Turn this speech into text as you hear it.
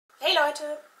Hey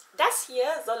Leute, das hier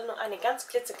soll nur eine ganz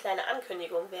klitzekleine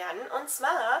Ankündigung werden. Und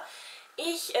zwar,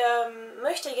 ich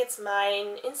möchte jetzt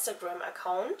meinen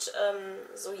Instagram-Account,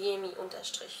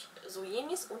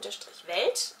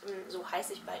 Soyemis-Welt, so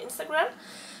heiße ich bei Instagram,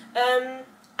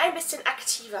 ein bisschen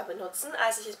aktiver benutzen,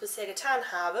 als ich es bisher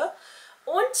getan habe.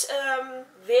 Und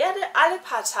werde alle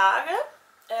paar Tage,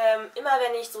 immer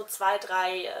wenn ich so 2,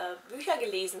 3 Bücher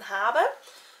gelesen habe,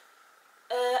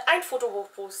 ein Foto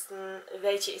hochposten,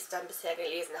 welche ich dann bisher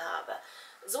gelesen habe.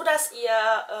 So dass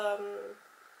ihr,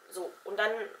 und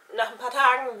dann nach ein paar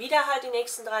Tagen wieder halt die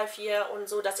nächsten 3, 4 und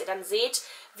so, dass ihr dann seht,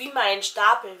 wie mein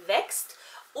Stapel wächst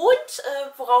und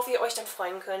worauf ihr euch dann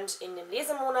freuen könnt in dem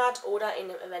Lesemonat oder in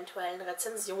den eventuellen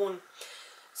Rezensionen.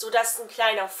 So dass ein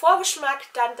kleiner Vorgeschmack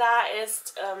dann da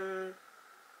ist,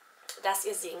 dass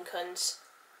ihr sehen könnt,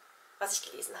 was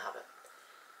ich gelesen habe.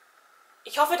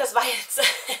 Ich hoffe, das war jetzt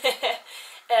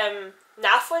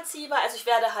nachvollziehbar. Also ich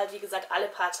werde halt, wie gesagt, alle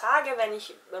paar Tage, wenn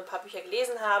ich ein paar Bücher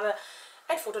gelesen habe,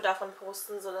 ein Foto davon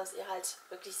posten, sodass ihr halt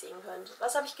wirklich sehen könnt,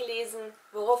 was habe ich gelesen,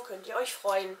 worauf könnt ihr euch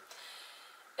freuen.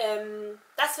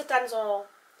 Das wird dann so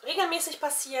regelmäßig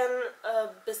passieren,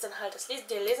 bis dann halt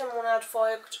der Lesemonat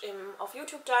folgt, auf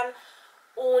YouTube dann.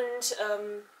 Und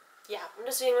ja, und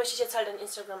deswegen möchte ich jetzt halt den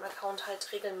Instagram-Account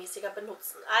halt regelmäßiger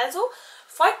benutzen. Also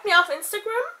folgt mir auf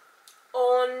Instagram.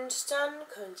 Und dann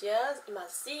könnt ihr immer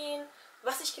sehen,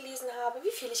 was ich gelesen habe,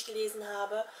 wie viel ich gelesen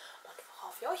habe und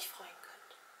worauf ihr euch freuen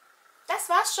könnt. Das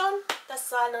war's schon.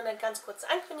 Das war nur eine ganz kurze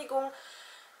Ankündigung.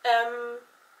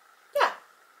 Ja,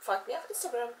 folgt mir auf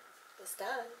Instagram. Bis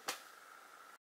dann.